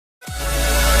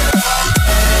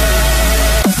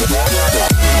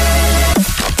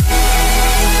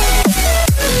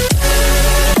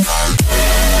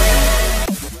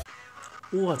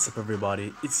What's up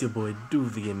everybody, it's your boy Do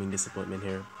the Gaming Disappointment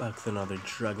here, back with another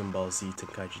Dragon Ball Z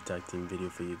Tenkaichi Tag Team video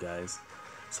for you guys.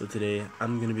 So today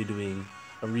I'm going to be doing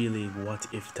a really what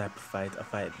if type of fight, a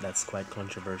fight that's quite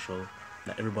controversial,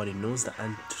 that everybody knows the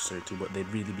answer to but they'd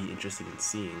really be interested in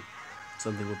seeing.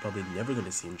 Something we're probably never going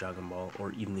to see in Dragon Ball,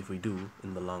 or even if we do,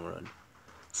 in the long run.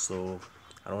 So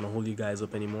I don't want to hold you guys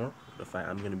up anymore. The fight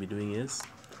I'm going to be doing is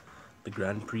the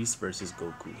Grand Priest versus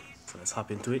Goku. So let's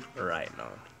hop into it right now.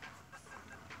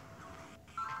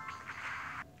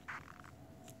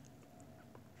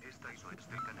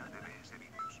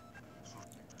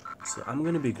 So I'm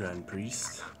gonna be Grand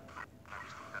Priest.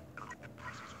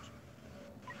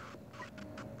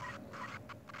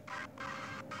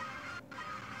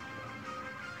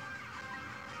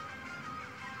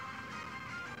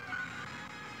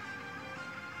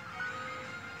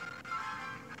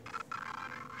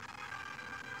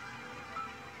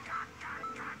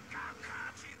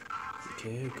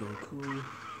 Okay, Goku.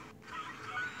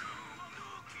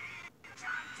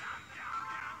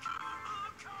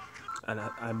 And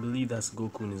I believe that's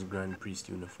Goku in his Grand Priest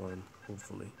uniform,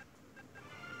 hopefully.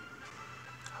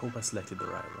 I hope I selected the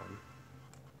right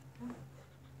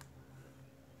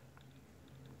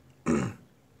one.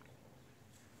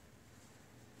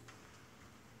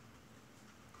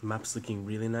 Map's looking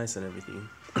really nice and everything.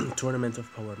 Tournament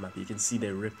of Power map. You can see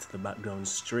they ripped the background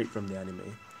straight from the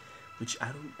anime, which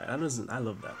I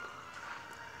love that.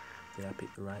 Did I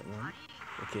pick the right one?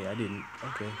 Okay, I didn't.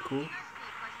 Okay, cool.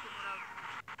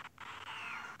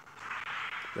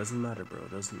 Doesn't matter, bro.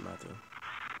 Doesn't matter.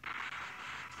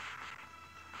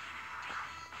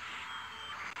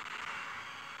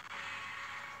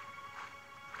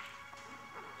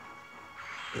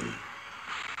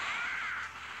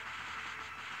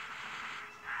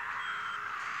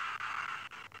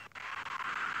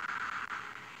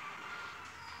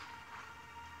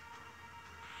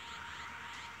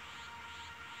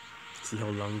 See how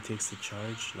long it takes to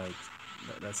charge? Like,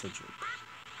 that's a joke.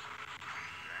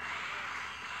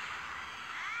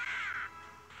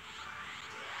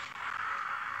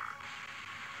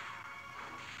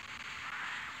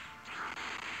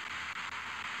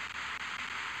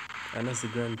 And as the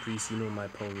Grand Priest, you know my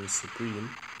power is supreme.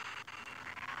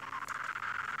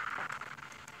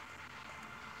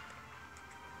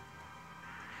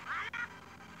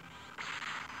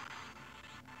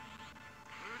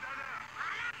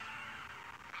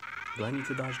 Do I need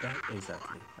to dodge that?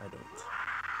 Exactly, I don't.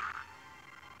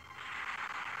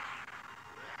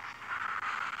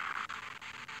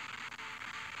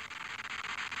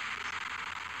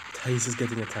 He's just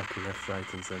getting attacked left,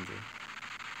 right, and center.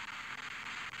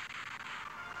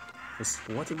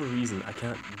 For whatever reason, I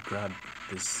can't grab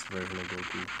this version of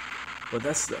Goku, but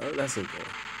that's okay.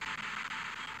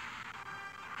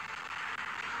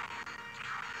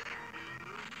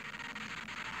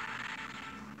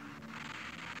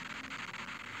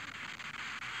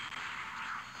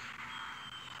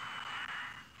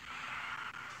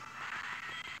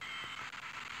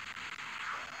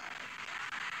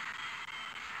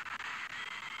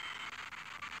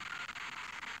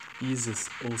 He's just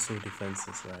also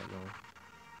defenseless right now.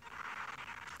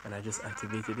 And I just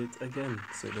activated it again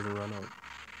so it doesn't run out.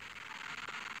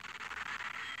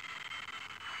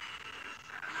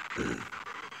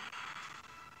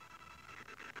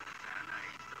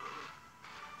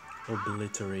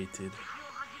 Obliterated.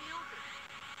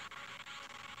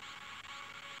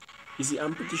 You see,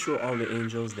 I'm pretty sure all the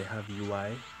angels, they have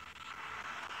UI.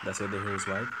 That's why their hair is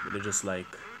white. But they're just like,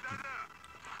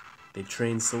 they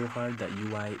train so hard that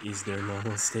UI is their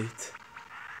normal state.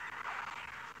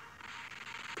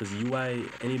 Because UI,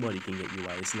 anybody can get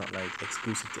UI. It's not like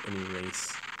exclusive to any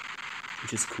race,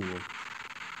 which is cool.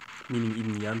 Meaning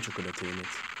even Yamcha could attain it.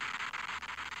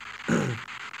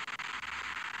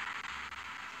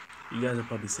 You guys are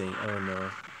probably saying, "Oh no,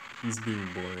 he's being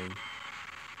boring."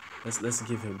 Let's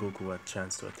give him Goku a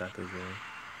chance to attack as well.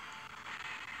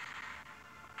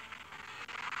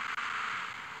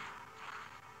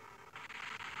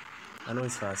 I know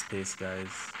it's fast paced, guys,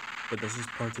 but this is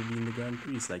part of being the Grand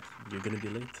Priest. Like, you're gonna be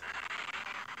late.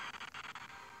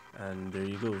 And there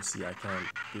you go. See, I can't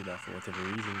do that for whatever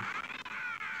reason.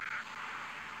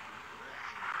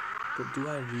 But do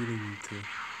I really need to?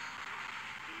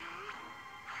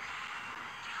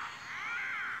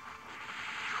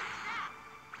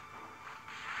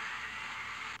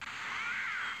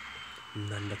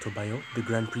 Nanda Tobayo, the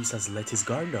Grand Priest has let his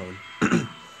guard down.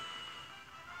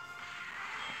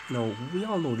 Now, we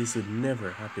all know this would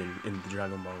never happen in the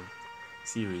Dragon Ball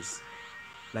series.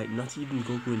 Like, not even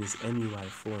Goku in his MUI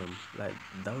form. Like,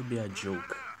 that would be a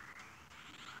joke.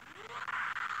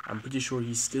 I'm pretty sure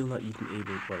he's still not even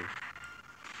able, well,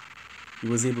 he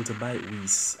was able to bite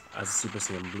Whis as Super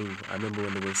Saiyan Blue. I remember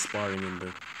when they were sparring in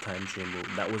the time chamber.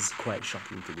 That was quite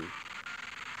shocking to me.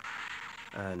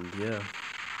 And yeah,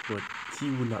 but he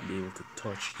would not be able to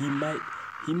touch. He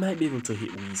might be able to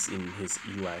hit Whis in his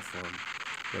UI form,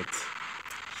 but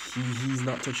he's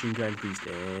not touching Grand Priest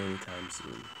anytime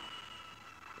soon.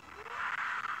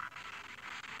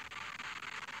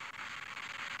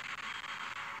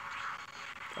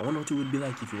 I wonder what it would be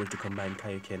like if you were to combine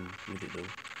Kaioken with it though.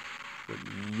 But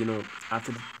you know,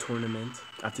 after the tournament,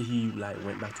 after he like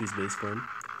went back to his base form,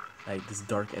 like this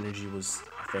dark energy was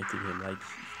affecting him. Like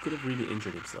he could have really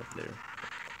injured himself there.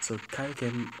 So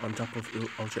Kaioken on top of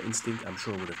Ultra Instinct, I'm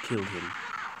sure would have killed him.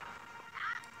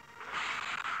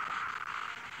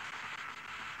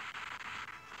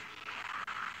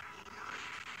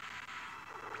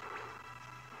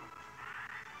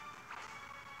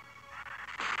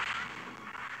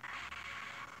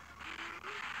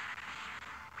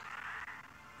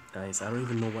 Nice. I don't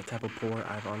even know what type of power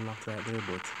I've unlocked right there,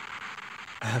 but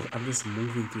I'm just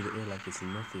moving through the air like it's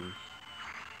nothing.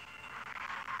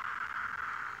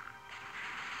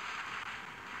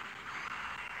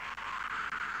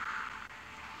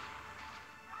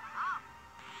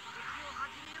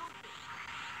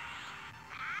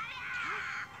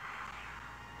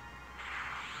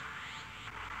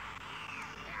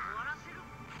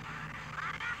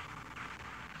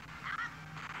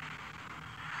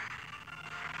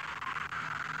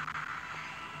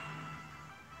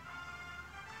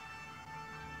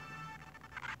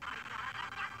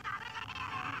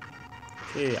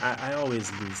 Okay, I always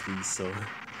lose these, so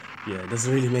yeah, it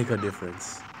doesn't really make a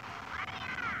difference.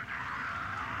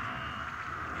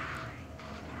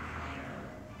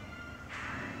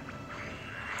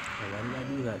 And why did I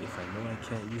do that if I know I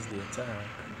can't use the attack?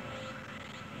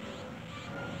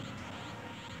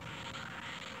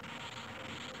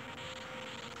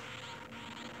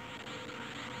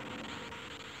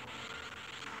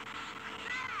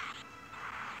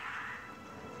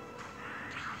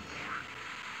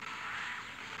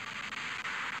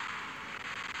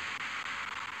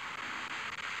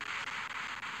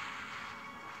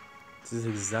 This is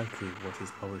exactly what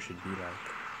his power should be like.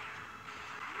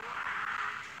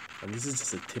 And this is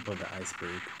just the tip of the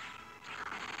iceberg.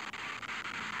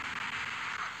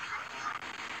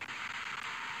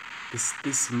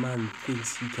 This man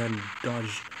thinks he can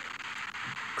dodge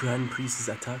Grand Priest's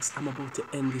attacks. I'm about to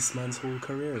end this man's whole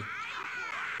career.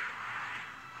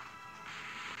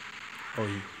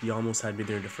 Oh, he almost had me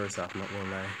there in the first half, not gonna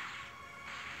lie.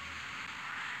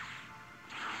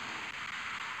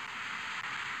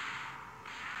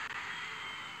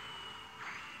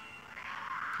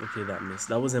 Okay, that missed.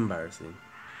 That was embarrassing.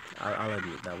 I'll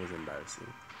admit, that was embarrassing.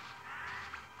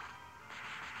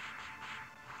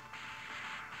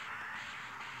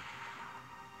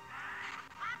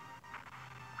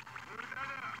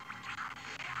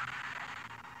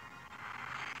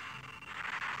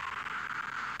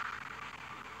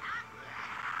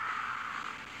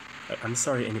 I'm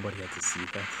sorry anybody had to see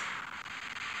that.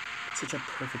 Such a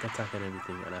perfect attack and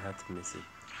everything, and I had to miss it.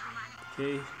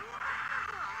 Okay.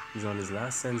 He's on his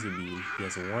last Senzu Bean. He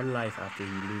has one life after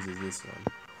he loses this one.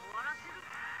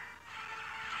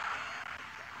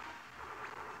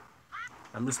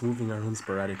 I'm just moving around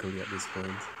sporadically at this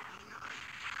point.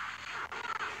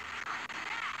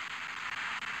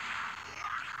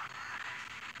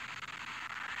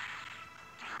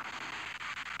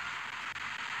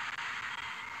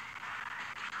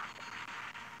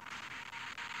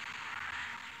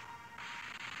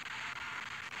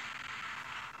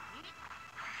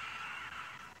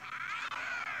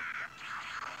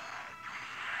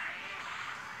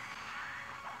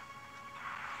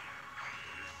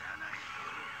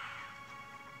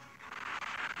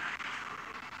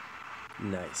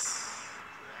 Nice.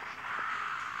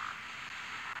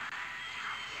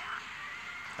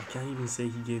 I can't even say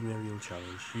he gave me a real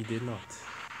challenge. He did not.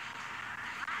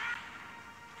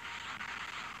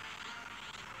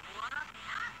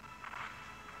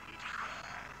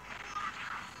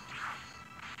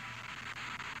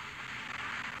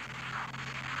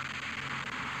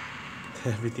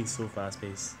 Everything's so fast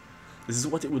paced. This is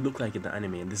what it would look like in the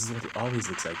anime, and this is what it always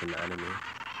looks like in the anime.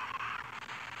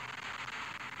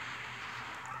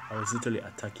 I was literally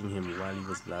attacking him while he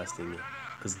was blasting me,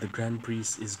 because the Grand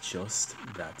Priest is just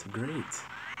that great.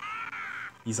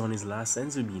 He's on his last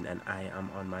Senzu Bean and I am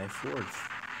on my 4th.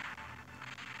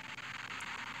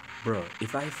 Bro,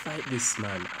 if I fight this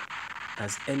man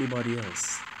as anybody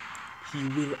else, he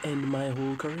will end my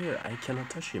whole career. I cannot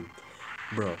touch him.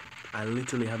 Bro, I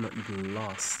literally have not even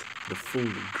lost the full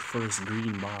first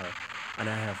green bar, and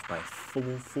I have my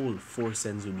full 4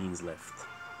 Senzu Beans left.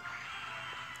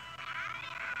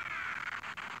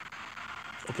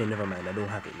 Okay, never mind, I don't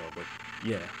have it now, but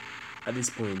yeah, at this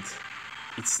point,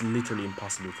 it's literally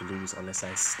impossible to lose unless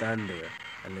I stand there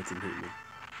and let him hit me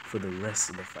for the rest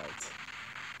of the fight.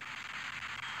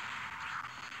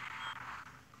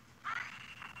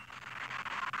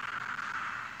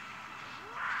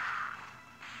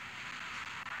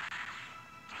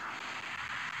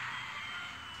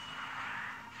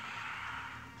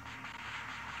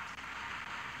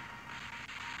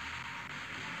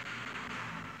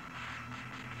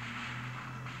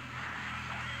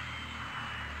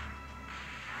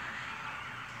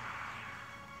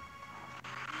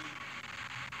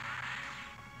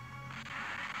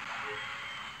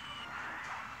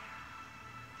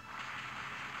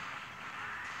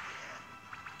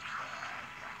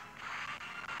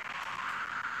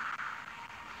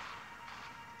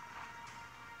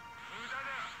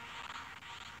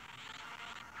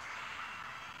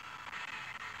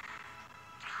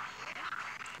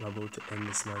 I'm about to end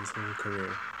this man's whole career.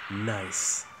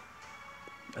 Nice.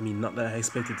 I mean, not that I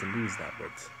expected to lose that,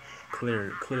 but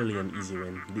clearly an easy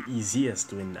win. The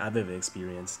easiest win I've ever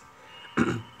experienced.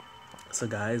 So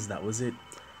guys, that was it.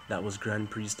 That was Grand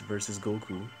Priest versus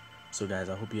Goku. So guys,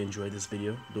 I hope you enjoyed this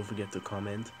video. Don't forget to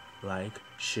comment, like,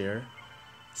 share,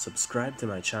 subscribe to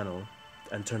my channel,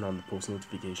 and turn on the post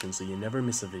notifications so you never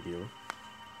miss a video.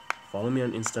 Follow me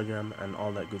on Instagram and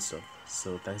all that good stuff.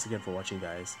 So thanks again for watching,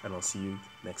 guys, and I'll see you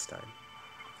next time.